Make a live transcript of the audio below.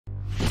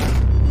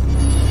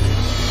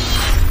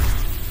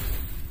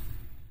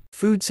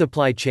Food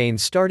supply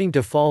chains starting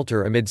to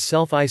falter amid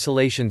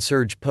self-isolation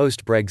surge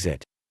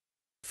post-Brexit.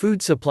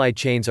 Food supply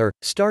chains are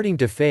starting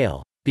to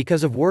fail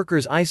because of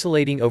workers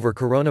isolating over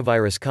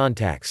coronavirus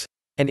contacts,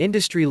 an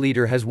industry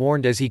leader has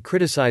warned as he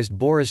criticized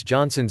Boris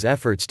Johnson's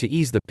efforts to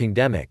ease the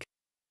pandemic.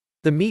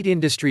 The meat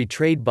industry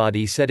trade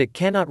body said it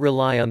cannot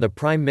rely on the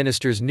Prime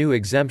Minister's new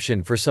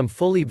exemption for some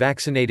fully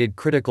vaccinated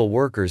critical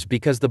workers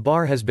because the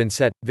bar has been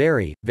set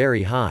very,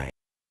 very high.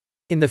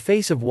 In the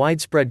face of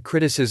widespread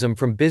criticism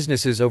from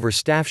businesses over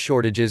staff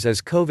shortages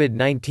as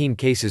COVID-19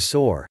 cases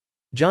soar,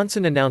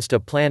 Johnson announced a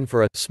plan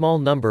for a small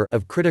number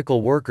of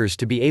critical workers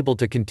to be able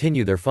to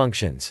continue their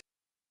functions.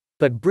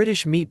 But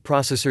British Meat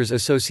Processors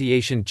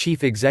Association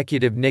Chief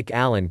Executive Nick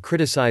Allen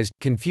criticized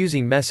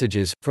confusing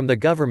messages from the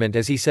government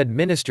as he said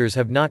ministers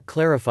have not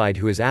clarified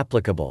who is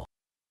applicable.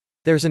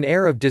 There's an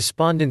air of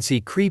despondency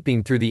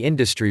creeping through the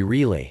industry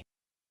really.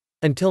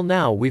 Until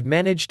now we've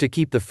managed to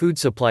keep the food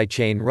supply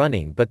chain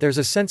running, but there's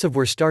a sense of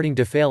we're starting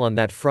to fail on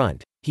that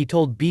front, he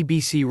told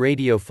BBC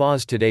Radio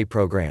 4's Today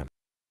programme.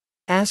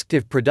 Asked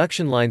if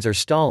production lines are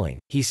stalling,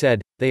 he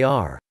said, "They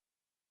are.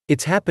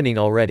 It's happening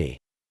already.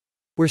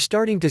 We're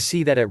starting to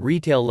see that at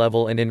retail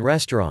level and in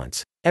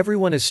restaurants,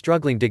 everyone is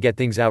struggling to get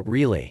things out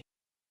really."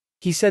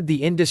 He said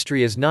the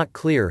industry is not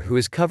clear who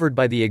is covered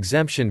by the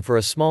exemption for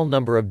a small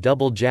number of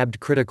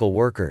double-jabbed critical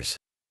workers.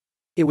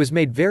 It was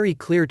made very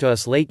clear to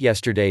us late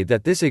yesterday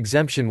that this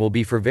exemption will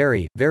be for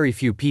very, very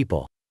few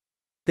people.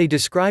 They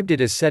described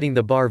it as setting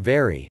the bar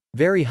very,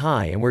 very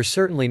high and we're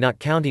certainly not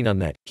counting on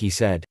that, he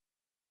said.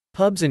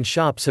 Pubs and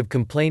shops have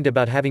complained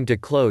about having to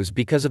close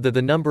because of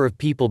the number of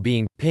people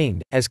being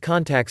pinged as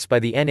contacts by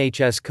the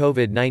NHS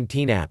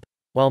COVID-19 app,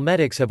 while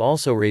medics have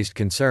also raised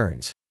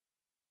concerns.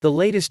 The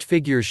latest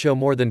figures show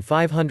more than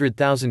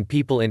 500,000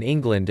 people in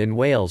England and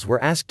Wales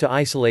were asked to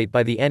isolate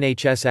by the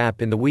NHS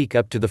app in the week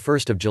up to the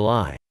 1st of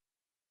July.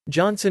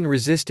 Johnson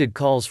resisted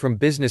calls from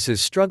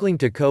businesses struggling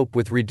to cope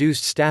with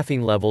reduced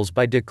staffing levels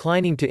by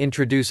declining to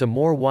introduce a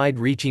more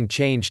wide-reaching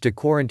change to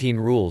quarantine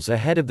rules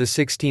ahead of the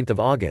 16th of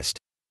August,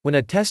 when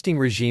a testing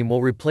regime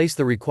will replace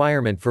the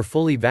requirement for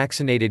fully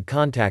vaccinated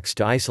contacts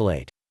to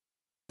isolate.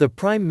 The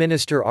Prime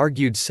Minister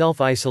argued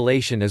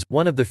self-isolation as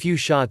one of the few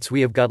shots we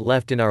have got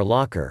left in our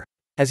locker,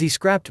 as he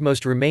scrapped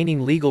most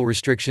remaining legal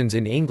restrictions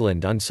in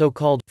England on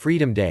so-called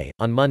Freedom Day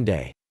on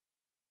Monday.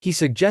 He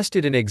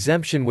suggested an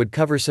exemption would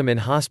cover some in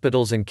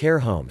hospitals and care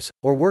homes,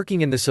 or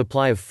working in the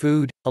supply of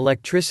food,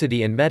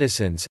 electricity and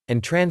medicines,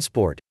 and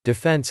transport,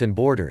 defense and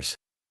borders.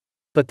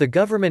 But the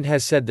government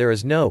has said there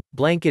is no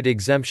blanket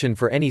exemption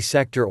for any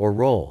sector or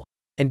role,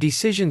 and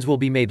decisions will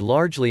be made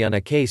largely on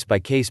a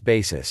case-by-case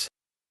basis.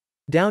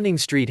 Downing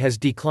Street has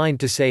declined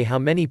to say how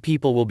many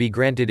people will be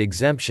granted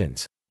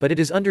exemptions, but it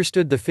is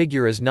understood the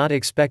figure is not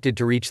expected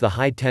to reach the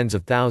high tens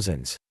of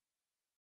thousands.